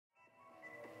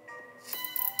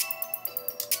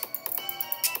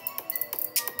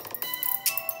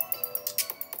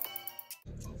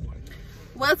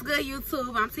What's good,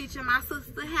 YouTube? I'm teaching my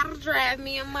sister how to drive,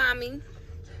 me and mommy.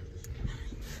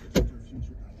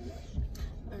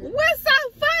 What's so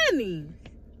funny?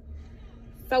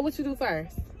 So what you do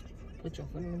first? Put your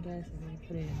foot in the gas and then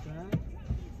put it in drive.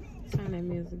 Turn that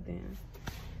music down.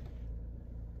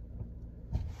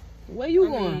 Where you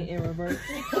going? In reverse.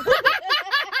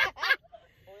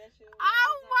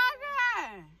 Oh my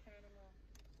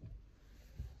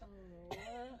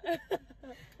God.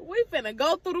 We finna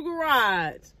go through the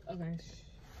garage. Okay.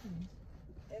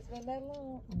 It's been that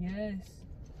long. Yes.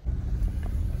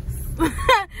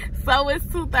 So it's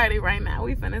 2:30 right now.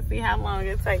 We finna see how long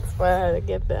it takes for her to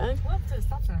get there. What to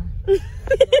stop sign?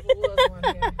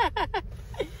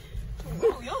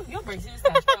 Your brakes is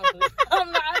kind of strong.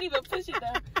 I'm not even pushing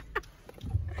them.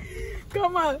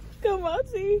 Come on,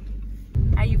 T.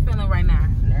 How you feeling right now?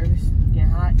 Nervous, getting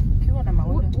hot. Can you roll down my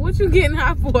window? What you getting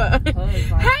hot for? Like,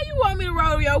 How you want me to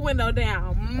roll your window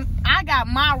down? I got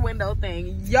my window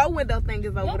thing. Your window thing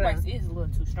is over your there. brakes is a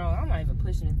little too strong. I'm not even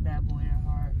pushing this bad boy that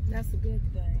hard. That's a good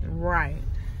thing. Right.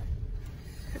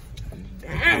 You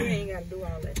ain't gotta do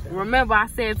all that stuff. Remember I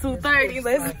said 2:30.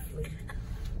 Let's.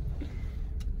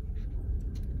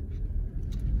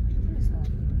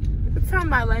 Talking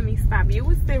about let me stop you.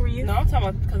 What's serious? No, I'm talking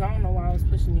about because I don't know why I was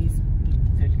pushing these.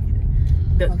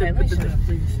 Okay, let me shut up,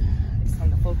 please. It's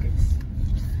time to focus.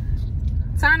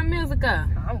 Turn the music up.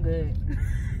 I'm good.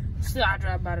 Still, I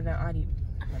drive better than Adi.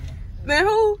 Man,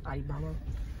 who? Adi Bama.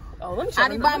 Oh, let me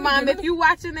Adi Bama, if you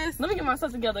watching this, let me get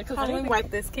myself together. Cause let me I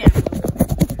wipe this camera.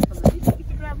 You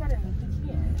can drive better than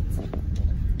me.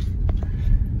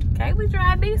 Kaylee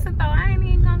drive decent though. I ain't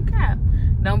even gonna cap.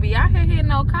 Don't be out here hitting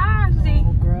no cars, G.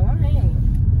 Oh, girl, I ain't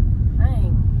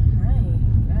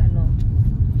got no.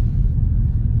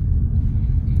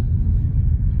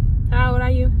 How old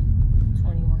are you?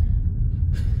 21.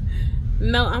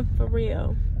 No, I'm for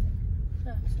real.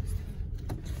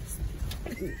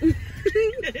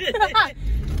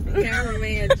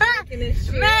 Cameraman jerking this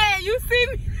shit. Man, you see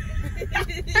me?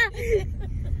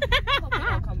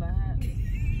 Come behind.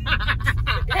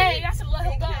 Hey, I should let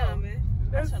him go.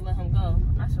 I should let him go.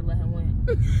 I should let him win.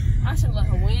 I should let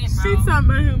him win, bro. She talking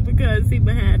about him because he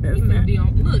behind us now.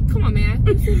 Look, come on, man.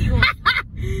 You see me going.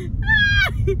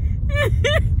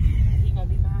 He gonna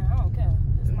be behind. I don't care.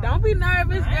 Don't be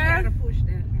nervous, I gotta girl. push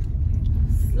that.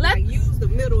 Let Like, use the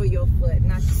middle of your foot.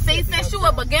 Not see, since you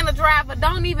a beginner driver,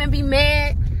 don't even be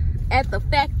mad at the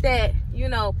fact that, you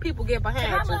know, people get behind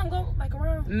Can I you. let him go like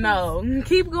around? No,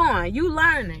 keep going. You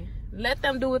learning. Let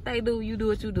them do what they do. You do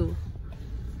what you do.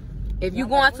 If you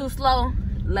going too slow,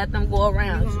 let them go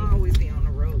around You're you. gonna always be on the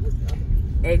road with other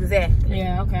people. Exactly.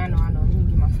 Yeah, okay, I know. Let me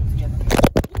get myself together.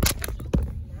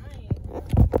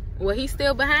 Well, he's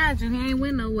still behind you. He ain't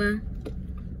went nowhere.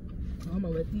 I'm gonna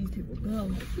let these people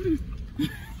go.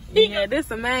 Yeah,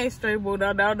 this a main street, boo.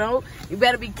 Don't. You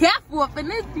better be careful up in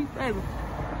this piece, baby.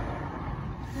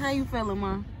 How you feeling,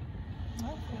 Mom? I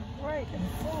feel great and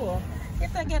full.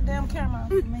 Get that goddamn camera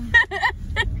off of me.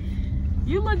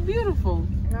 You look beautiful.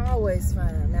 Always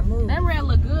fine. Now move. That red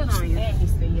look good on you. And he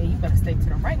said, yeah, you better stay to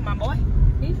the right, my boy.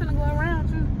 He finna go around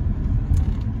you.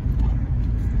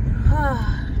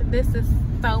 This is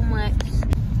so much.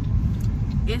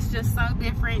 It's just so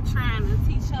different trying to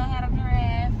teach her how to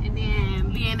drive and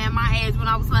then being at my age when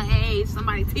I was her age,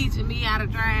 somebody teaching me how to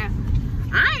drive.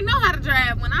 I ain't know how to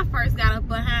drive when I first got up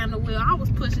behind the wheel. I was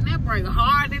pushing that brake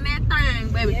hard in that thing,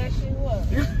 baby. Yes, you was.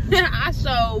 I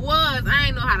sure was. I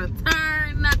ain't know how to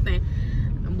turn, nothing.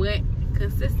 But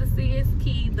consistency is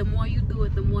key. The more you do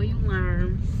it, the more you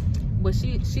learn. But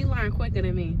she learned quicker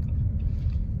than me.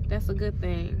 That's a good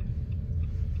thing.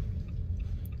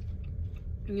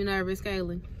 You nervous,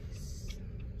 Kaylee?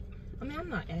 I mean, I'm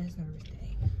not as nervous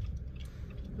today.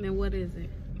 Then what is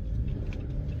it?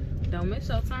 Don't miss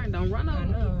your turn. Don't run over.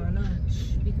 I know.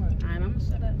 Shh, be quiet. Alright, I'm gonna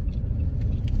shut up.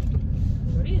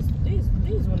 Well,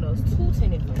 these windows too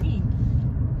tinted for me.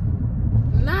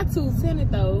 Not too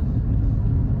tinted though.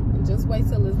 Just wait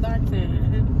till it's dark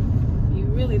time. You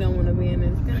really don't want to be in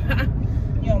this car.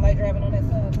 You don't like driving on that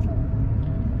side?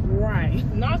 Right.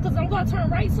 No, because I'm going to turn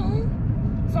right soon.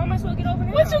 So I might as well get over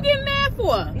there. What you getting mad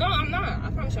for? No, I'm not. I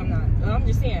promise you I'm not. I'm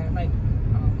just saying, like,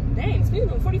 dang, speed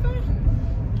limit 45?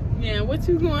 Yeah, what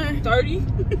you going? 30? These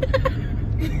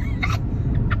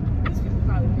people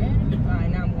probably mad. Alright,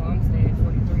 now I'm staying at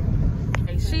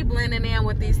 43. She blending in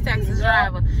with these Texas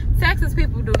drivers. Texas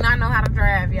people do not know how to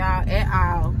drive, y'all, at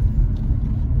all.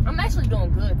 I'm actually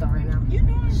doing good though right now. You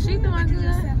doing She good, doing but you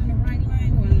just good. sat in the right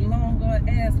lane with a longer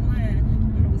ass line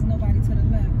when there was nobody to the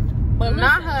left. But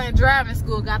not her in driving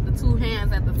school got the two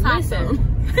hands at the top. Listen. though.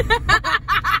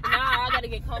 Nah, I gotta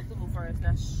get comfortable first.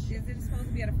 Now, Is it supposed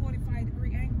to be at a 45-degree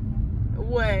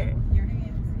What? Your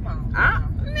hands.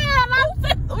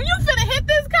 You finna hit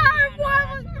this car,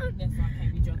 boy. That's why I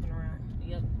can't be joking around.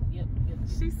 Yep.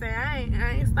 She said, I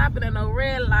ain't stopping at no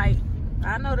red light.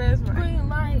 I know that's right. Green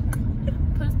light.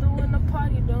 Pistol in the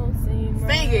party don't seem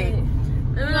right. Sing it.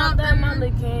 Not that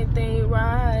money can't think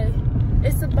right.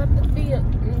 It's about to be a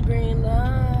green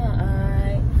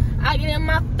light. I get in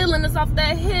my feelings off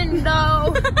that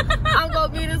Hendo. I'm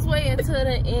gonna be this way until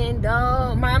the end.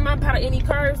 Am I part of any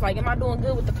curves? Like, am I doing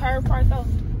good with the curve part though?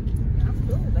 I'm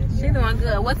good. She doing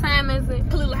good. What time is it?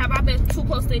 Clearly, have I been too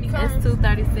close to any curves? It's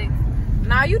 2:36.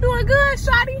 Nah, you doing good,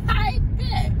 shawty. I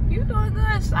bet. You doing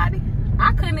good, shawty.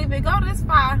 I couldn't even go this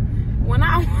far when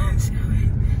I was.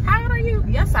 How old are you?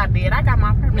 Yes, I did. I got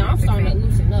my permit. No, I'm starting to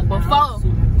loosen up. Before.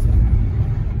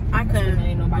 I couldn't.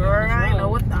 Ain't nobody Girl, on this I didn't know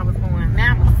road. what I was doing.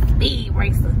 Now I'm a speed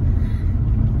racer.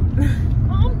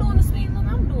 I'm doing the speed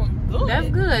limit. I'm doing good. That's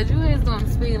good. You is doing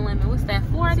the speed limit. What's that,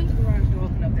 40? Okay.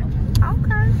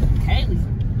 Kaylee.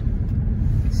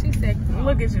 She said,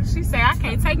 look at you. She said, I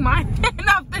can't take my hand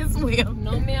off this wheel.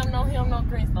 No ma'am, no him, no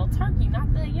greens, no turkey.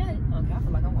 Not there yet. Okay, I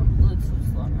feel like I'm going a little too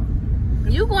slow now.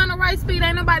 You going the right speed.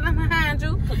 Ain't nobody behind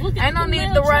you. Look at Ain't no the need to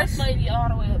little rush. truck lady all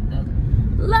the way up there.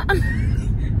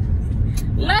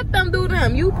 Let them do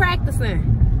them. You practicing.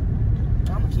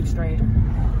 I'm gonna keep straight.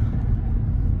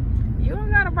 You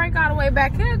don't gotta break all the way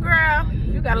back here, girl.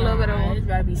 You got a little bit of. It's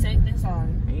gotta be safe and sorry.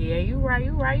 Yeah, you right.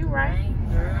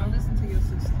 Girl, listen to your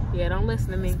sister. Yeah, don't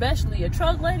listen to me. Especially a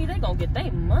truck lady, they gonna get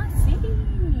they money. I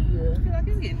feel like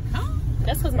it's getting cold.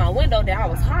 That's because my window there, I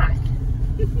was hot.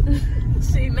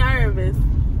 She nervous.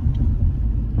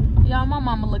 Y'all, my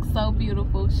mama looks so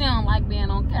beautiful. She don't like being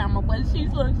on camera, but she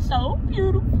looks so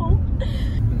beautiful.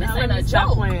 This Now, ain't let a me stop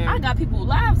joke. playing. I got people's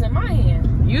lives in my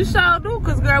hand. You sure do,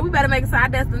 cause girl, we better make it to our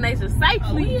destination Oh,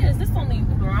 safely. yes. This only,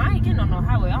 girl, I ain't getting on no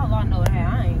highway. All I know is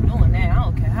that I ain't doing that. I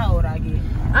don't care how old I get.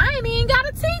 I ain't even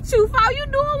gotta teach you. For you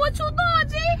doing what you doing,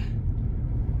 G.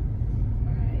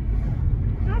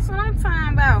 That's what I'm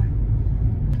talking about.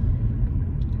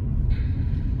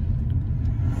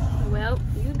 Well,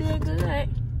 you did good.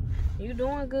 You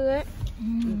doing good.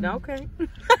 Okay.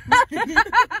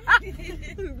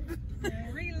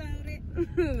 Reload it.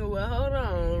 Well, hold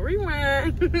on.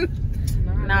 Rewind.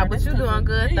 Nah, but you doing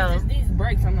good though. These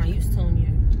brakes, I'm not used to them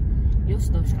yet. You're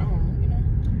still strong, you know.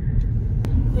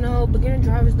 You know, beginner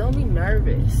drivers, don't be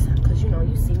nervous, cause you know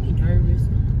you see me nervous,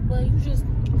 but you just.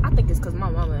 I think it's cause my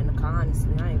mama in the car.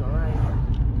 Honestly, I ain't gonna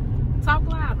lie. Talk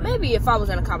loud. Maybe if I was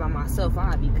in a car by myself,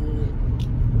 I'd be good.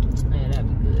 Yeah, that'd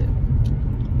be good.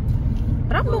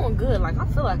 But I'm doing good. Like I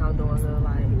feel like I'm doing good.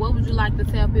 Like. What would you like to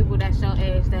tell people that's your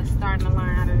age that's starting to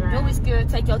learn how to drive? Don't be scared.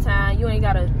 Take your time. You ain't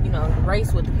gotta, you know,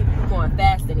 race with the people who going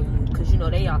faster than you, cause you know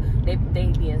they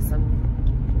be in some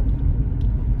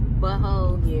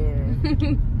butthole. Yeah.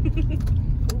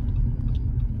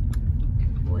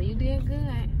 Well, you did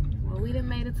good. Well, we done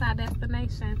made it to our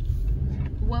destination.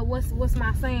 What's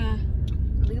my saying?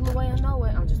 Lead the way I know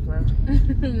it. I'm just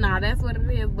playing. Nah, that's what it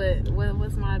is. But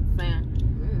what's my saying?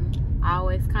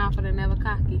 Always confident, never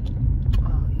cocky.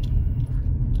 Oh yeah.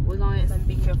 We're gonna Let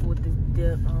me be careful with this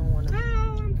dip. I don't wanna.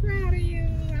 Oh, I'm proud of you.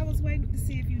 I was waiting to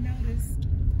see if you noticed.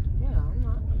 Yeah, I'm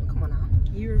not. Come on now.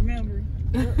 You remember.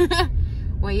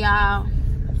 Well, y'all,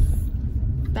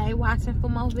 stay watching for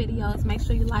more videos. Make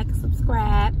sure you like and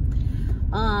subscribe.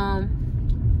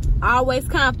 Always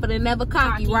confident, never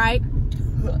cocky, right?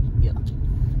 Yeah.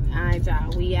 All right, y'all.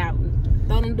 We out.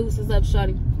 Throw them deuces up,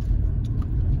 shorty.